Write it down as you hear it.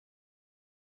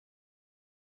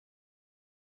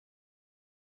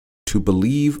To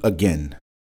Believe Again,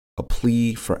 A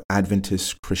Plea for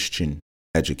Adventist Christian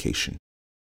Education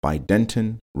by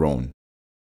Denton Rohn,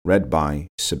 read by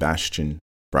Sebastian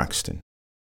Braxton.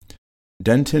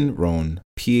 Denton Rohn,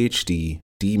 Ph.D.,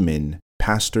 D-Min,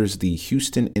 pastors the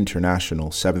Houston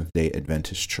International Seventh-day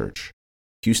Adventist Church,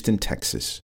 Houston,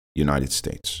 Texas, United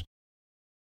States.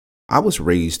 I was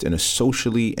raised in a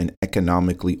socially and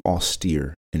economically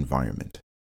austere environment.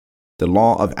 The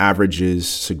law of averages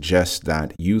suggests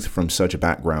that youth from such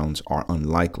backgrounds are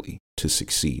unlikely to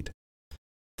succeed.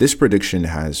 This prediction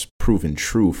has proven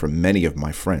true for many of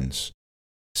my friends.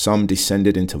 Some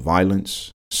descended into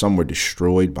violence, some were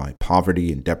destroyed by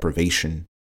poverty and deprivation,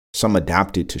 some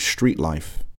adapted to street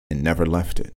life and never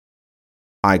left it.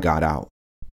 I got out.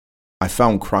 I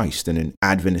found Christ in an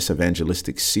Adventist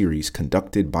evangelistic series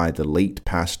conducted by the late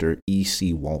pastor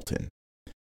E.C. Walton.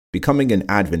 Becoming an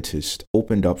Adventist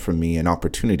opened up for me an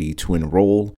opportunity to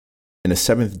enroll in a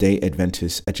Seventh-day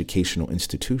Adventist educational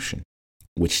institution,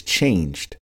 which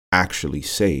actually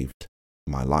saved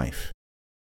my life.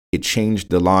 It changed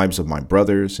the lives of my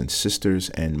brothers and sisters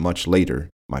and much later,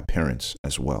 my parents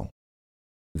as well.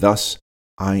 Thus,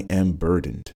 I am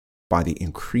burdened by the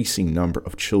increasing number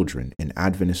of children in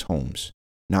Adventist homes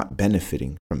not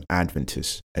benefiting from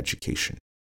Adventist education.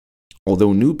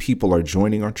 Although new people are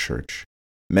joining our church,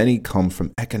 many come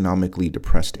from economically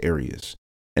depressed areas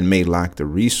and may lack the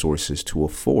resources to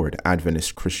afford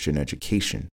Adventist Christian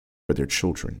education for their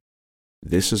children.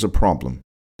 This is a problem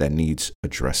that needs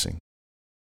addressing.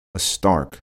 A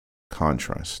stark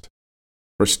contrast.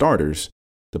 For starters,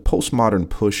 the postmodern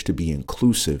push to be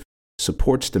inclusive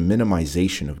supports the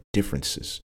minimization of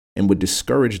differences and would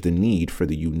discourage the need for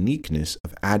the uniqueness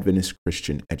of Adventist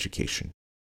Christian education.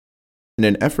 In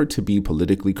an effort to be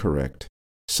politically correct,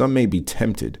 some may be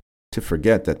tempted to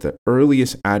forget that the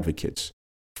earliest advocates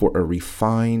for a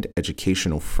refined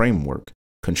educational framework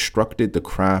constructed the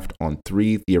craft on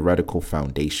three theoretical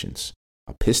foundations: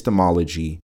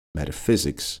 epistemology,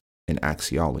 metaphysics, and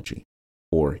axiology,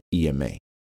 or EMA.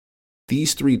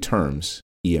 These three terms,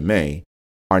 EMA,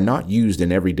 are not used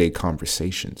in everyday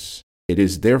conversations. It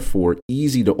is therefore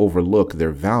easy to overlook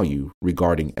their value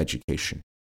regarding education.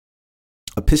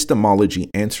 Epistemology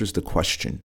answers the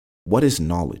question, what is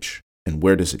knowledge and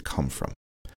where does it come from?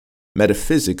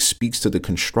 Metaphysics speaks to the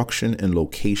construction and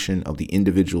location of the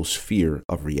individual's sphere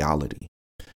of reality.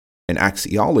 And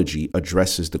axiology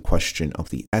addresses the question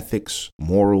of the ethics,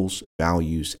 morals,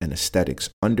 values, and aesthetics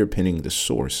underpinning the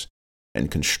source and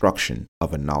construction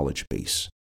of a knowledge base.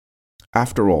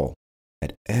 After all,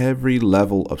 at every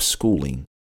level of schooling,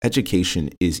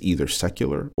 education is either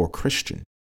secular or Christian,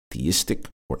 theistic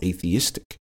or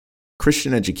atheistic.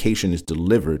 Christian education is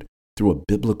delivered through a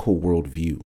biblical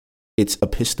worldview. Its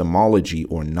epistemology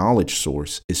or knowledge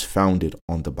source is founded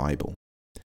on the Bible.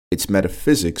 Its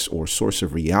metaphysics or source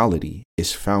of reality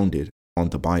is founded on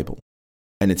the Bible.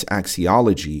 And its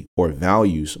axiology or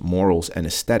values, morals, and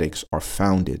aesthetics are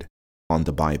founded on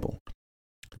the Bible.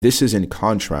 This is in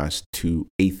contrast to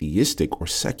atheistic or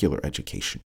secular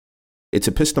education. Its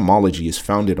epistemology is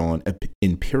founded on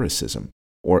empiricism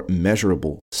or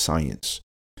measurable science.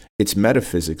 Its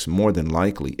metaphysics, more than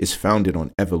likely, is founded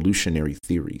on evolutionary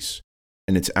theories,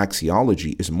 and its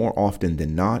axiology is more often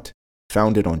than not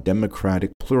founded on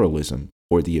democratic pluralism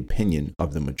or the opinion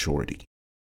of the majority.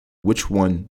 Which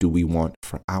one do we want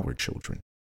for our children?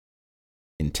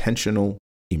 Intentional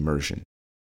immersion.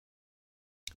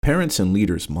 Parents and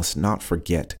leaders must not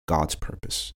forget God's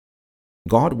purpose.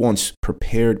 God wants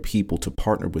prepared people to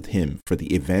partner with Him for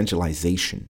the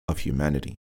evangelization of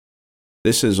humanity.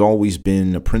 This has always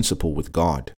been a principle with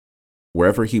God.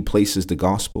 Wherever He places the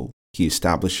gospel, He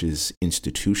establishes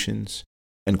institutions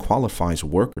and qualifies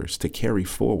workers to carry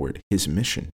forward His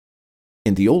mission.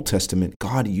 In the Old Testament,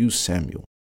 God used Samuel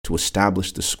to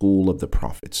establish the school of the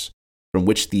prophets, from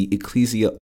which the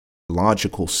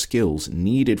ecclesiological skills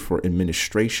needed for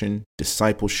administration,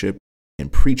 discipleship,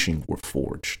 and preaching were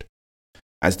forged.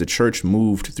 As the church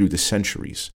moved through the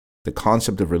centuries, the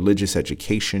concept of religious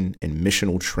education and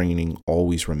missional training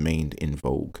always remained in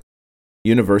vogue.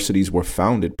 Universities were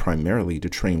founded primarily to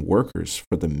train workers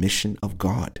for the mission of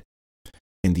God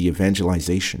and the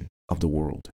evangelization of the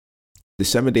world. The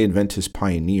Seventh-day Adventist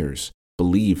pioneers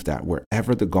believed that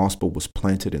wherever the gospel was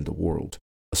planted in the world,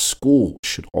 a school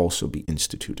should also be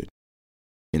instituted.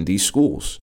 In these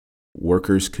schools,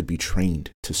 workers could be trained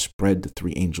to spread the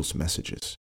three angels'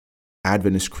 messages.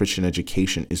 Adventist Christian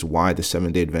education is why the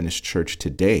Seventh-day Adventist Church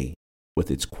today,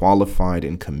 with its qualified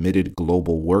and committed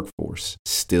global workforce,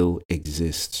 still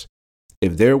exists.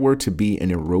 If there were to be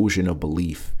an erosion of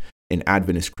belief in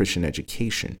Adventist Christian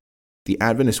education, the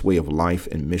Adventist way of life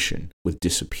and mission would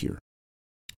disappear.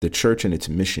 The church and its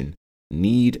mission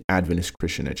need Adventist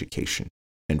Christian education,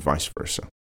 and vice versa.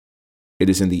 It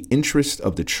is in the interest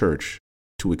of the church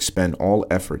to expend all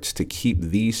efforts to keep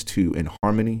these two in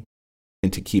harmony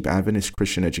and to keep Adventist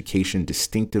Christian education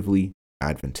distinctively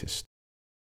Adventist.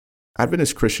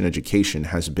 Adventist Christian education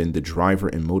has been the driver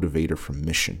and motivator for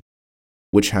mission,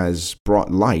 which has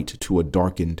brought light to a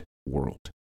darkened world,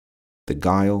 the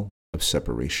guile of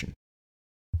separation.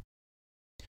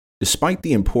 Despite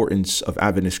the importance of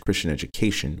Adventist Christian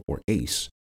education, or ACE,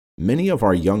 many of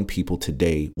our young people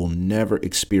today will never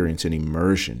experience an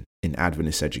immersion in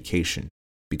Adventist education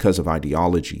because of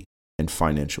ideology and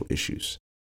financial issues.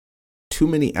 Too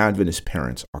many Adventist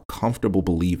parents are comfortable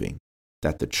believing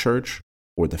that the church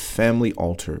or the family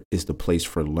altar is the place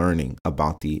for learning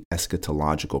about the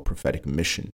eschatological prophetic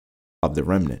mission of the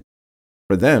remnant.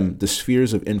 For them, the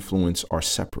spheres of influence are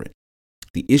separate.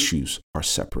 The issues are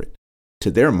separate.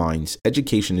 To their minds,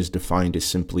 education is defined as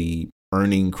simply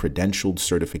earning credentialed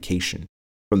certification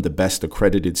from the best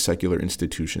accredited secular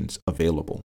institutions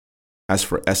available. As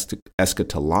for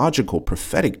eschatological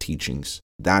prophetic teachings,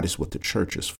 that is what the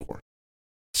church is for.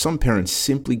 Some parents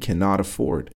simply cannot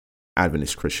afford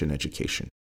Adventist Christian education.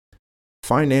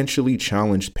 Financially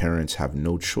challenged parents have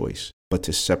no choice but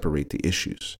to separate the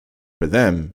issues. For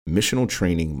them, missional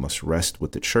training must rest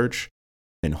with the church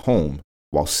and home,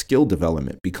 while skill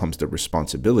development becomes the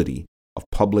responsibility of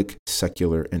public,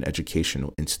 secular, and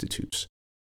educational institutes.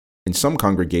 In some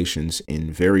congregations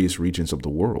in various regions of the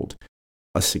world,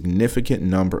 a significant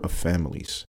number of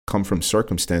families come from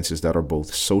circumstances that are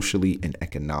both socially and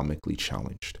economically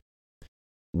challenged.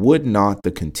 Would not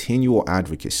the continual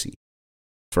advocacy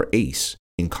for ACE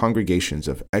in congregations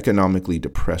of economically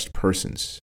depressed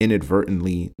persons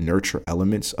inadvertently nurture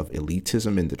elements of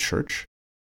elitism in the church?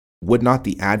 Would not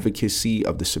the advocacy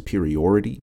of the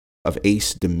superiority of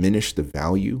ACE diminish the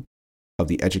value of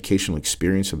the educational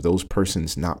experience of those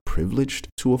persons not privileged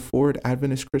to afford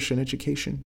Adventist Christian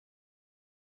education?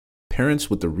 Parents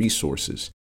with the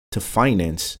resources to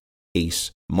finance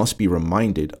ACE must be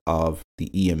reminded of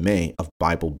the EMA of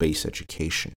Bible-based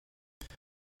education.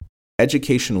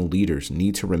 Educational leaders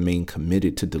need to remain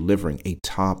committed to delivering a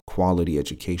top-quality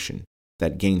education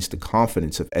that gains the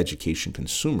confidence of education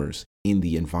consumers in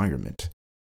the environment.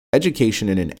 Education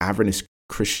in an Adventist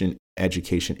Christian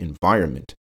education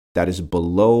environment that is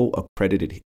below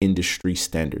accredited industry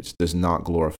standards does not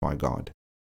glorify God.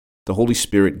 The Holy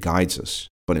Spirit guides us,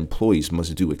 but employees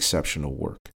must do exceptional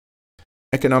work.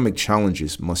 Economic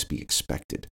challenges must be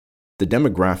expected. The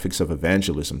demographics of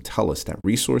evangelism tell us that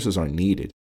resources are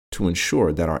needed to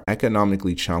ensure that our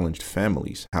economically challenged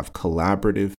families have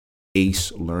collaborative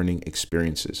ACE learning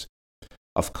experiences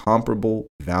of comparable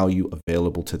value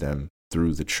available to them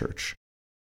through the church.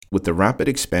 With the rapid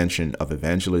expansion of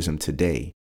evangelism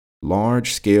today,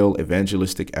 large-scale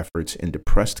evangelistic efforts in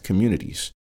depressed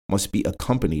communities must be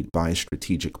accompanied by a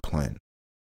strategic plan.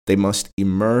 They must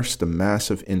immerse the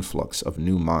massive influx of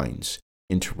new minds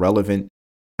into relevant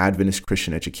Adventist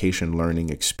Christian education learning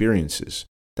experiences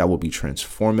that will be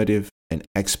transformative and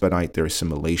expedite their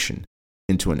assimilation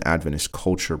into an Adventist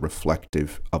culture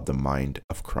reflective of the mind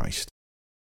of Christ.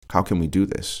 How can we do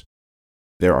this?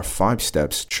 There are 5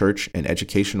 steps church and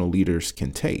educational leaders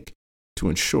can take to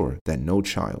ensure that no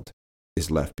child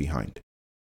is left behind.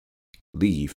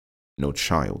 Leave no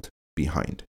child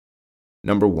behind.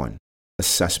 Number 1,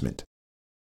 assessment.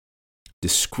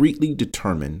 Discreetly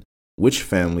determine which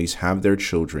families have their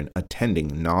children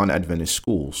attending non-Adventist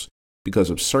schools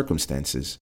because of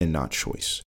circumstances and not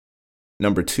choice.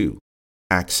 Number 2,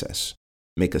 access.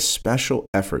 Make a special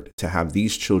effort to have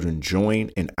these children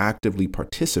join and actively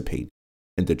participate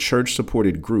in the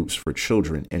church-supported groups for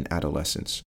children and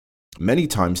adolescents. Many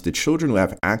times, the children who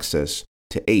have access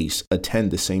to ACE attend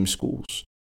the same schools.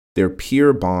 Their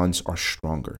peer bonds are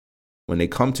stronger. When they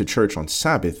come to church on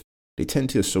Sabbath, they tend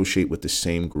to associate with the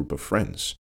same group of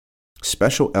friends.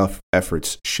 Special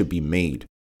efforts should be made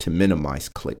to minimize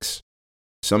cliques.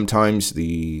 Sometimes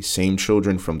the same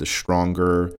children from the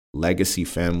stronger legacy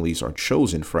families are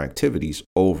chosen for activities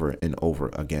over and over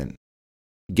again.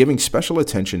 Giving special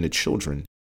attention to children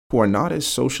who are not as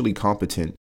socially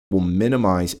competent will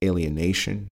minimize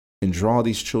alienation and draw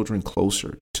these children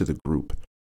closer to the group.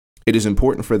 It is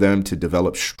important for them to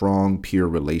develop strong peer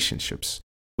relationships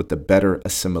with the better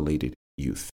assimilated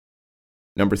youth.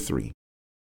 Number 3,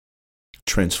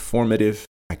 transformative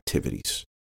activities.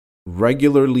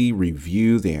 Regularly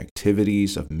review the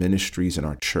activities of ministries in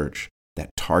our church that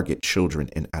target children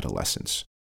and adolescents.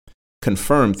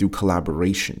 Confirm through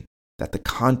collaboration that the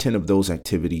content of those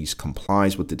activities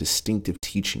complies with the distinctive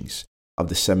teachings of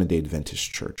the Seventh-day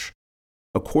Adventist Church.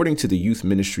 According to the Youth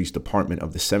Ministries Department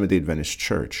of the Seventh-day Adventist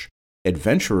Church,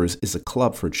 Adventurers is a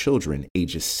club for children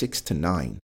ages 6 to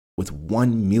 9 with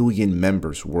 1 million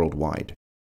members worldwide.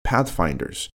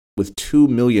 Pathfinders, with 2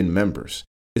 million members,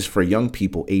 is for young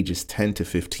people ages 10 to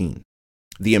 15.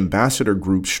 The Ambassador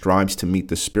Group strives to meet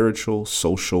the spiritual,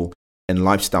 social, and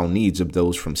lifestyle needs of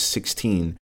those from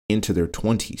 16 into their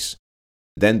 20s.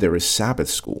 Then there is Sabbath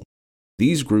School.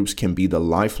 These groups can be the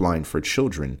lifeline for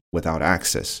children without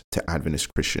access to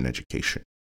Adventist Christian education.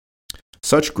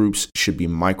 Such groups should be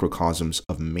microcosms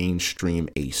of mainstream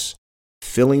ACE,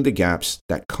 filling the gaps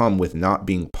that come with not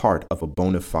being part of a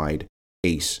bona fide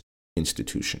ACE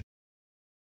institution.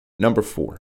 Number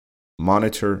 4,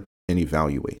 monitor and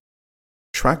evaluate.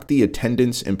 Track the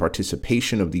attendance and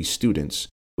participation of these students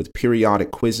with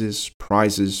periodic quizzes,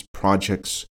 prizes,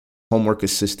 projects, homework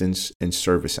assistance, and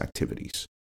service activities.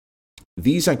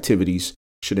 These activities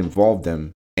should involve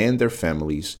them and their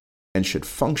families and should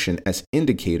function as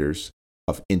indicators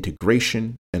of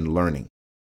integration and learning.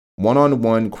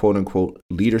 One-on-one, quote-unquote,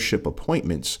 leadership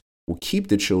appointments will keep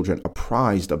the children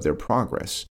apprised of their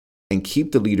progress and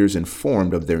keep the leaders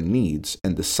informed of their needs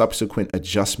and the subsequent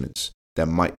adjustments that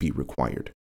might be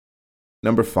required.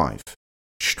 Number 5,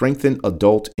 strengthen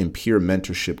adult and peer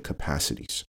mentorship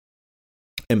capacities.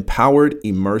 Empowered,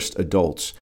 immersed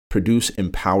adults produce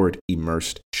empowered,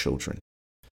 immersed children.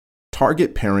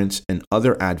 Target parents and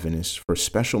other Adventists for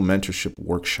special mentorship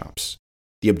workshops.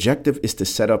 The objective is to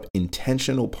set up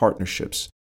intentional partnerships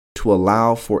to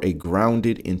allow for a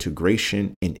grounded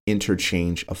integration and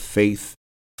interchange of faith,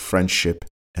 friendship,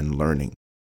 and learning.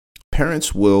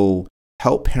 Parents will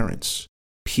help parents.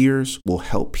 Peers will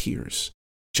help peers.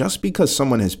 Just because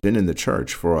someone has been in the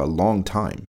church for a long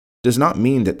time does not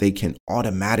mean that they can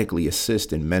automatically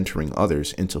assist in mentoring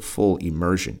others into full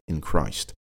immersion in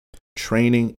Christ.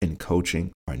 Training and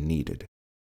coaching are needed.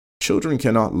 Children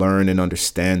cannot learn and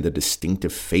understand the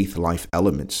distinctive faith life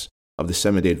elements of the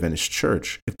Seventh-day Adventist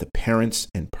Church if the parents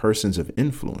and persons of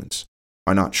influence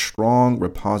are not strong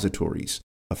repositories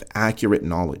of accurate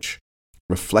knowledge,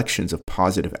 reflections of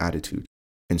positive attitude,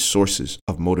 and sources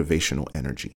of motivational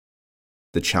energy.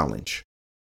 The challenge.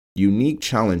 Unique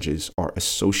challenges are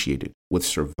associated with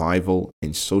survival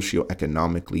in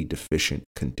socioeconomically deficient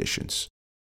conditions.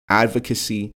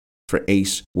 Advocacy for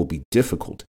ACE will be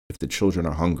difficult if the children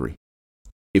are hungry,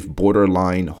 if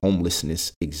borderline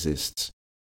homelessness exists,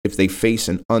 if they face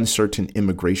an uncertain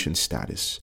immigration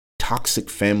status, toxic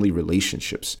family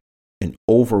relationships, and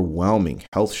overwhelming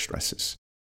health stresses.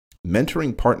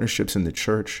 Mentoring partnerships in the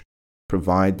church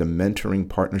provide the mentoring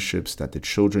partnerships that the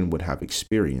children would have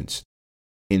experienced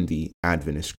in the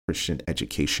Adventist Christian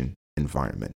education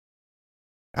environment.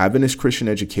 Adventist Christian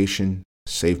education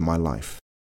saved my life.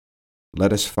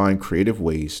 Let us find creative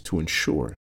ways to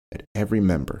ensure that every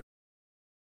member,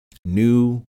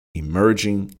 new,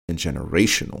 emerging, and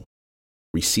generational,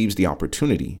 receives the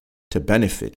opportunity to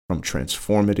benefit from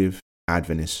transformative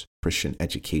Adventist Christian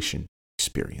education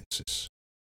experiences.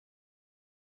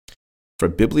 For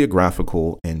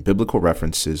bibliographical and biblical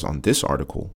references on this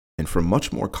article, and for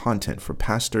much more content for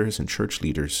pastors and church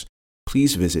leaders,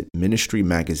 please visit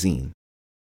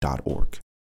ministrymagazine.org.